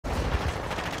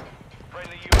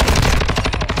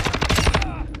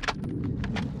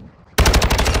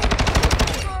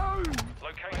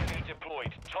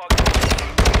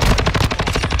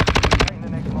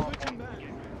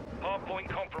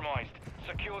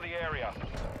Secure the area.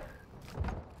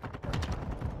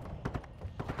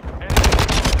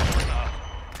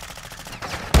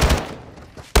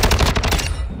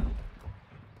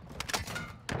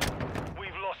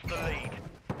 We've lost the lead.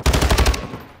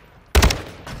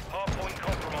 Hardpoint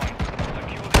compromised.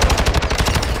 Secure the area.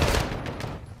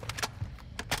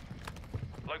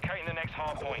 Locating the next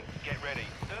hardpoint. Get ready.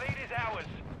 The lead is ours.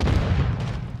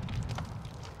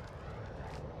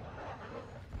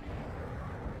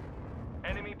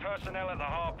 Enemy personnel at the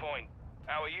hardpoint.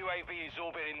 Our UAV is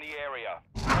orbiting the area.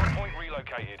 Hardpoint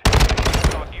relocated.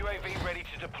 Our UAV ready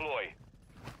to deploy.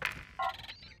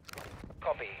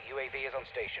 Copy. UAV is on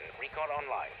station. Recon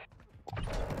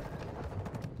online.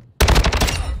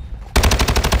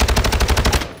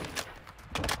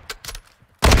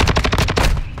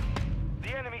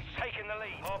 The enemy's taken the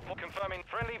lead. Hardpoint confirming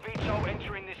friendly VTOL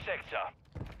entering this sector.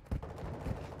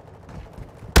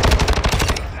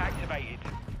 Six activated.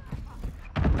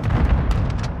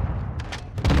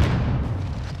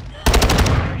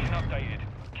 Location updated.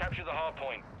 Capture the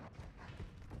hardpoint.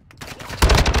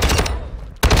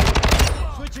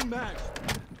 Switching mags.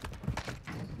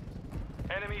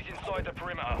 Enemies inside the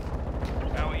perimeter.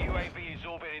 Our UAV is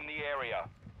orbiting the area.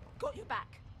 Got your back.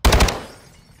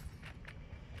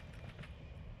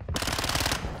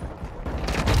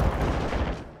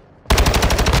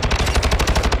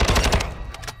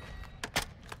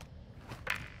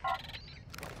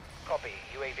 Copy.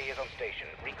 UAV is on station.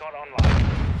 Recon online.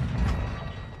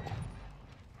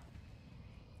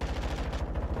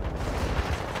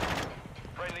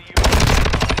 Friendly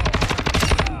UAV.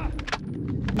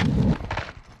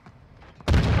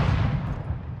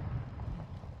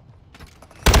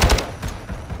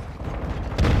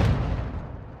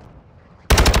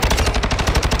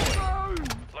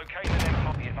 Locate the next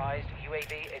hardpoint. Be advised,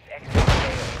 UAV is exiting the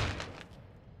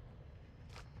AO.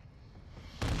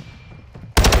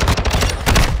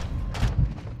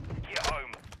 Get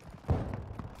home.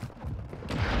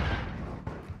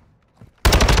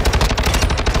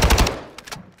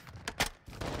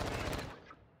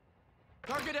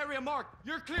 Target area marked.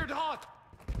 You're cleared hot.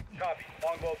 Copy.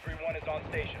 Longbow 3-1 is on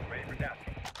station, ready for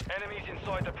tasking. Enemies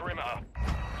inside the perimeter.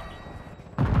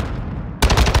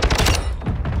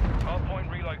 Hardpoint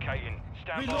relocating.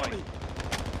 Stand Reloading.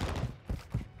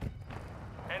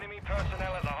 by. Enemy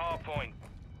personnel at the hardpoint.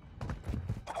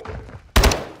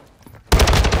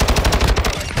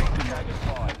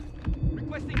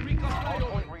 Requesting recon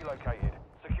Hardpoint relocated.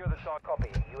 Secure the site. Copy.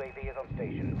 UAV is on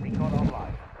station. Recon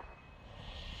online.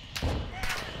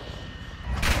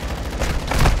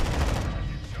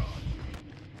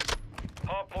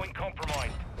 Hardpoint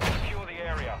compromised. Secure the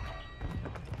area.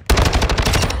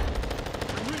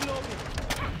 Reloading.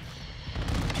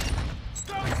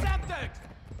 Throwing Semtex.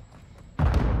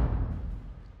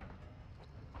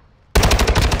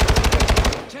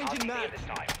 Changing RTB at mags. this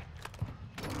time.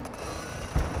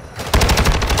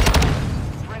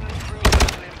 Friendly cruise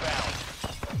missile inbound.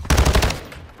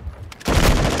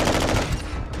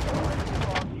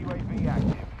 Advanced UAV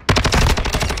active.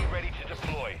 UAV ready to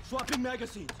deploy. Swapping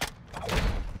magazines.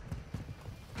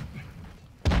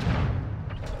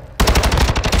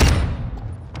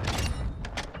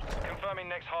 Confirming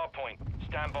next hardpoint.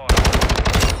 Stand by.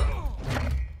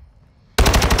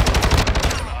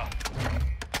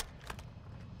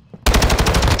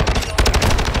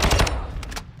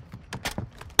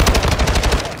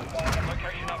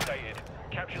 Location updated.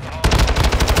 Capture the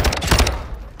hardpoint.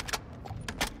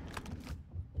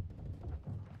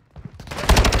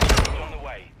 On the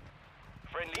way.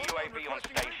 Friendly UAV on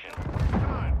station.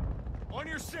 On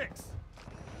your six.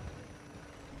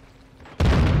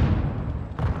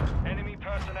 Enemy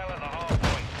personnel at the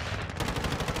hardpoint.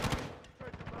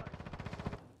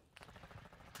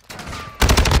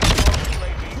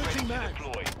 UAV ready Switching to mags.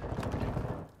 deploy.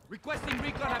 Requesting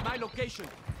recon at my location.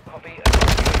 Copy.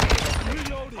 UAV is on station.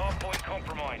 Reloading. Hardpoint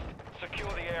compromised. Secure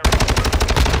the area.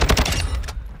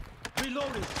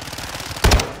 Reloading.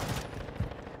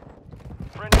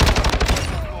 Friendly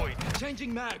hardpoint deployed.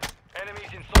 Changing mags. Enemies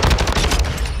inside.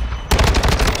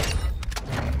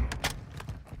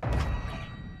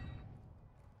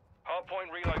 Hardpoint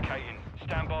relocating.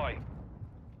 Stand by.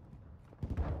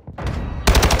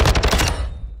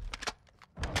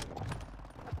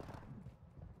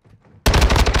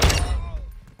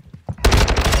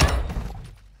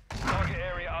 Target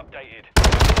area updated.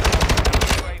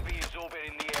 UAV is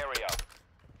orbiting the area.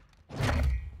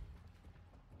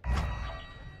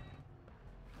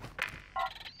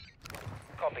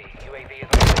 Copy. UAV is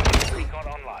on station. Recon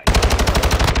online.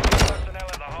 Personnel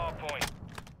at the hardpoint.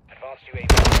 Advanced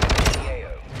UAV is in the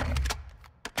AO.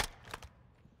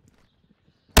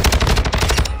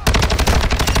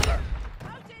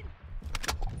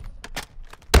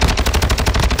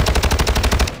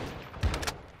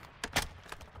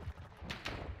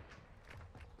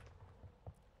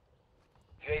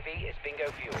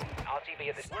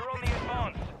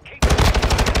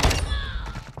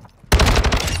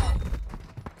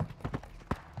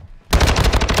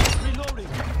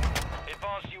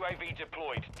 UAV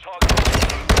deployed. Target.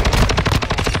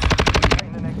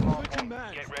 Taking the next hard Switching point.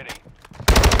 man. Get ready.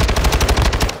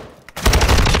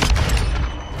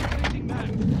 Changing man.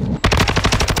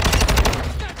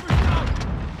 Snipers down.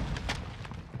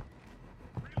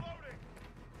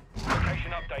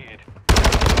 Location updated.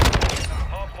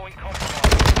 Hardpoint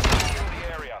compromised. Secure the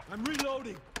area. I'm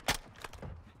reloading.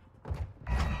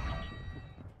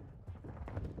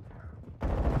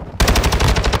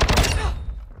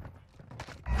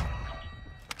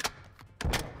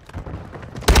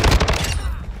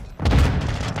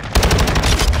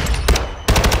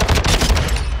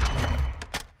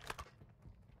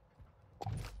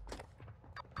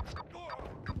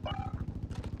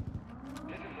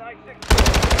 This is night 6.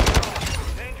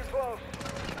 Danger close.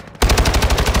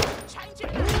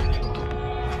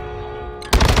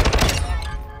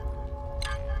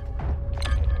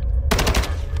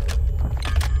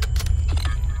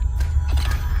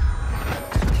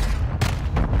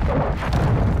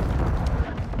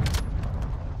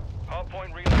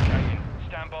 Hardpoint relocating.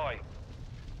 Stand by.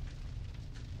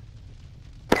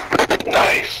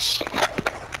 Nice.